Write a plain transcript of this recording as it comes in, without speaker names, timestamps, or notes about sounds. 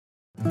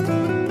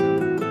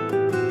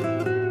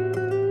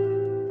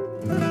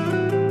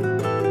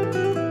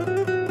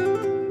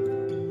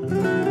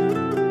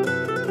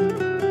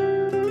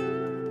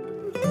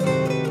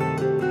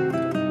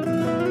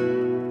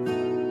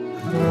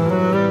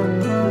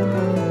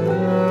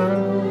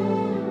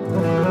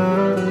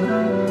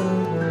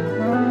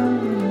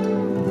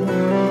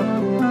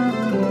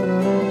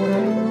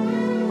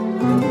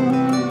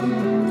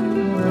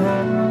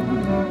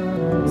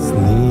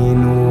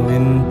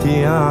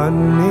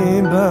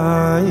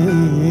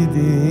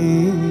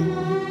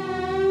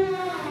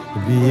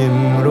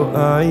بيمرق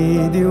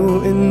عيدي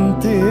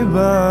وإنتي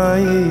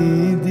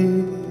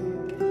بعيدي،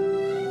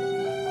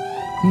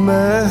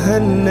 ما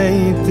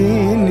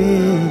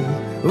هنيتيني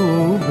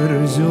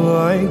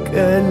وبرجوعك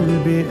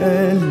قلبي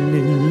قال لي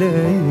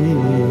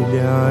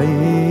الليلة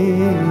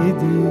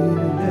عيدي.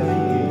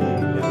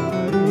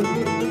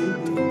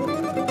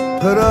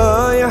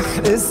 رايح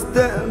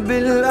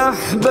استقبل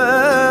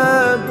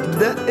أحباب،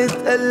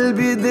 دقت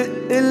قلبي دق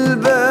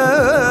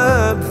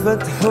الباب،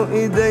 فتحوا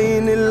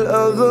ايدين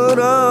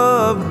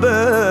الأغراب،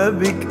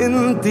 بابك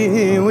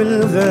انتي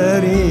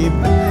والغريب.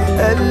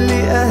 قال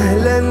لي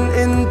أهلا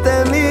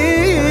انت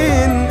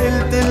مين؟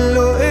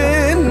 قلتله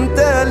انت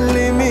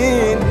اللي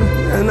مين؟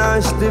 أنا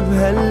عشت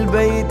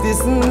بهالبيت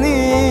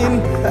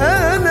سنين،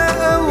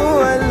 أنا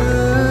أول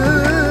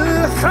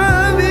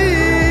حبيب.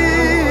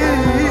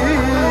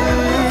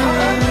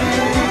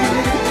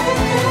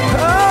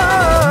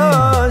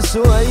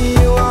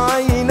 شوي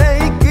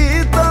وعينيك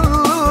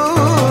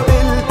يطلوا،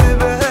 قلت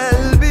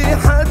بقلبي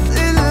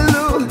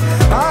حتقله،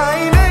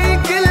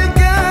 عينيك اللي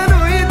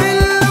كانوا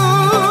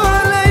يدلوا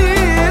علي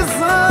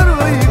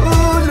صاروا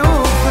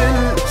يقولوا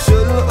شو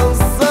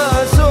القصة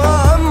شو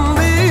عم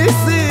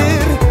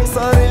بيصير.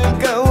 صار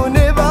الكون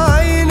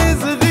بعين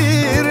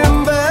صغير،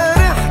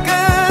 امبارح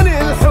كان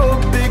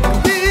الحب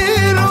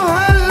كبير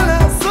وهلا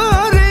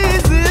صار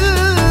يزل.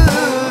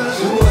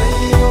 شوي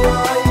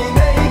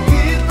وعينيك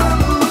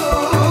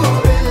يطلوا،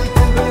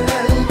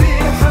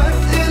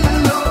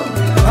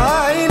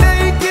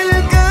 عينيك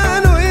اللي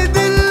كانوا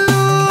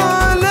يدلوا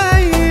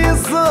علي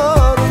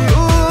صاروا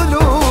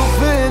يقولوا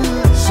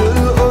شو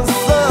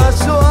القصة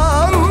شو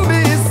عم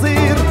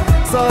بيصير.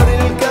 صار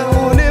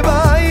الكون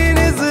بعين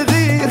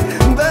صغير،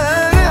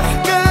 امبارح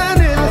كان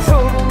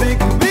الحب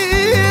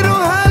كبير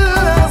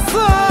وهلا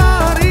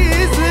صار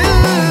يزل.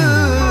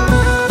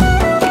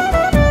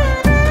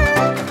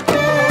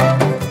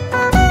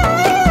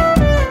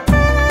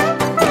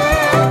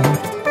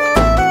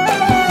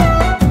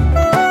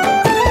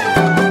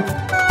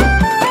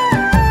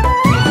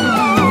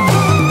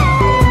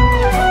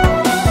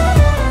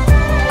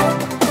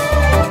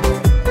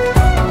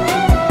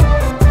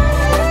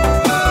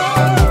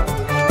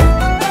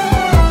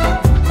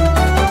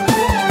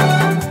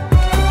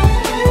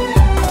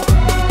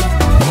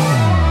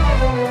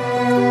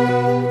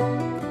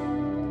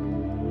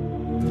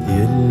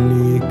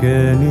 يلي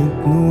كانت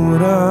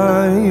نور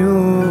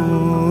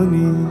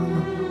عيوني،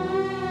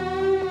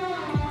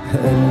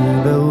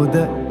 قلبه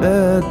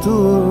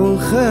ودقاته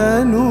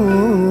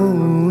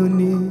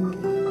خانوني،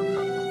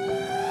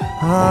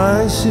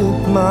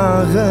 عاشت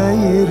مع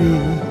غيري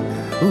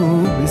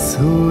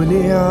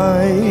وبسهولة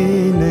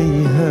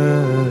عينيها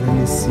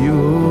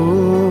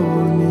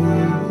نسيوني.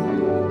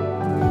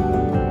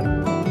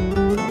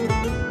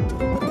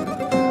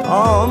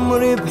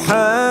 عمري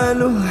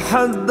بحاله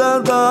حدا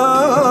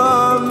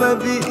ضاع، ما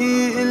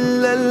بقي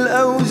إلا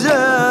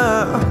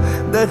الأوجاع،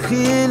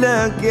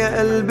 دخيلك يا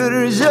قلبي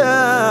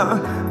رجع،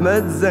 ما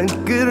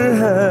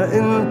تذكرها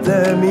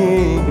انت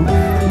مين.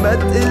 ما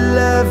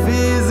تقلا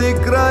في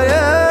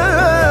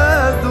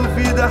ذكريات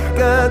وفي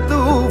ضحكات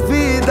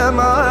وفي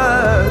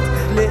دمعات،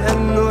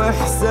 لأنه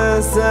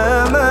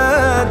إحساسها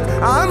مات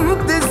عم